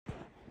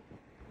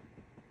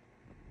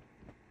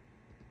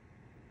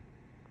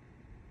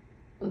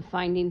of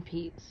finding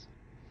peace.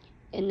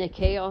 In the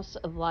chaos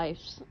of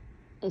life's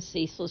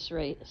ceaseless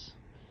race,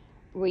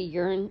 we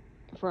yearn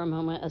for a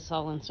moment of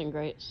silence and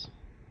grace.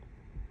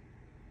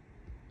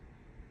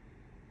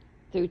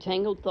 Through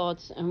tangled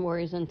thoughts and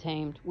worries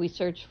untamed, we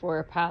search for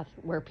a path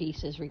where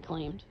peace is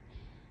reclaimed.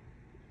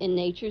 In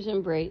nature's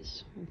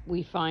embrace,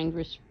 we find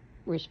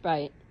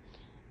respite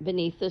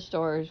beneath the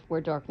stars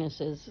where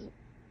darkness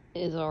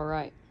is all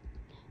right.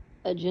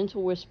 A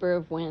gentle whisper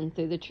of wind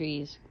through the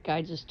trees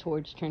guides us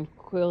towards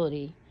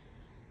tranquility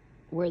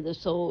where the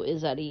soul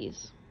is at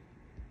ease.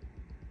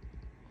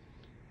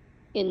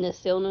 In the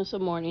stillness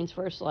of morning's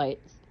first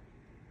lights,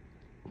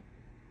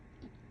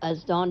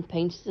 as dawn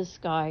paints the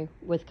sky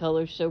with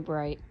colors so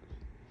bright,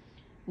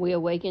 we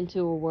awaken to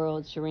a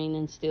world serene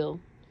and still,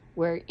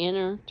 where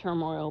inner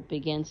turmoil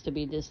begins to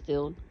be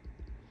distilled.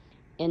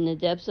 In the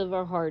depths of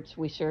our hearts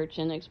we search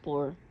and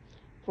explore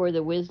for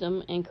the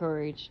wisdom and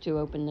courage to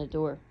open the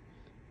door,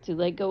 to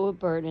let go of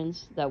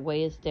burdens that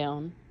weigh us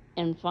down,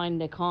 and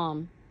find the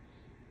calm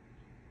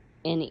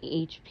in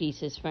each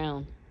piece is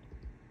found.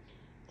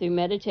 Through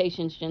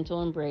meditation's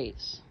gentle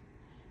embrace,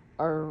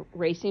 our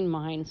racing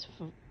minds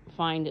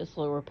find a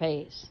slower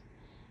pace.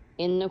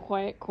 In the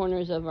quiet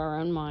corners of our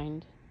own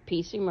mind,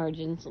 peace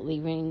emerges,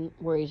 leaving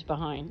worries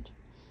behind.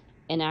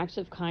 In acts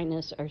of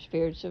kindness, our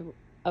spirits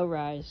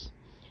arise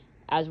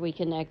as we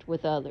connect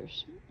with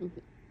others.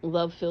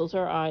 Love fills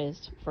our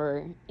eyes,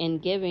 for in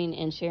giving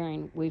and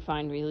sharing we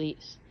find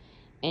release,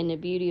 and the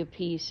beauty of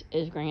peace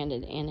is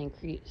granted and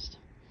increased.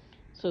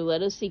 So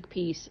let us seek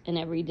peace in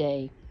every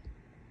day,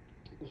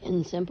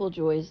 in simple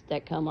joys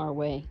that come our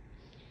way.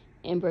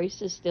 Embrace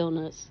the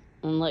stillness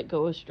and let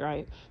go of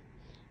strife,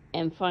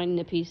 and find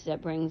the peace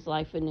that brings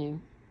life anew.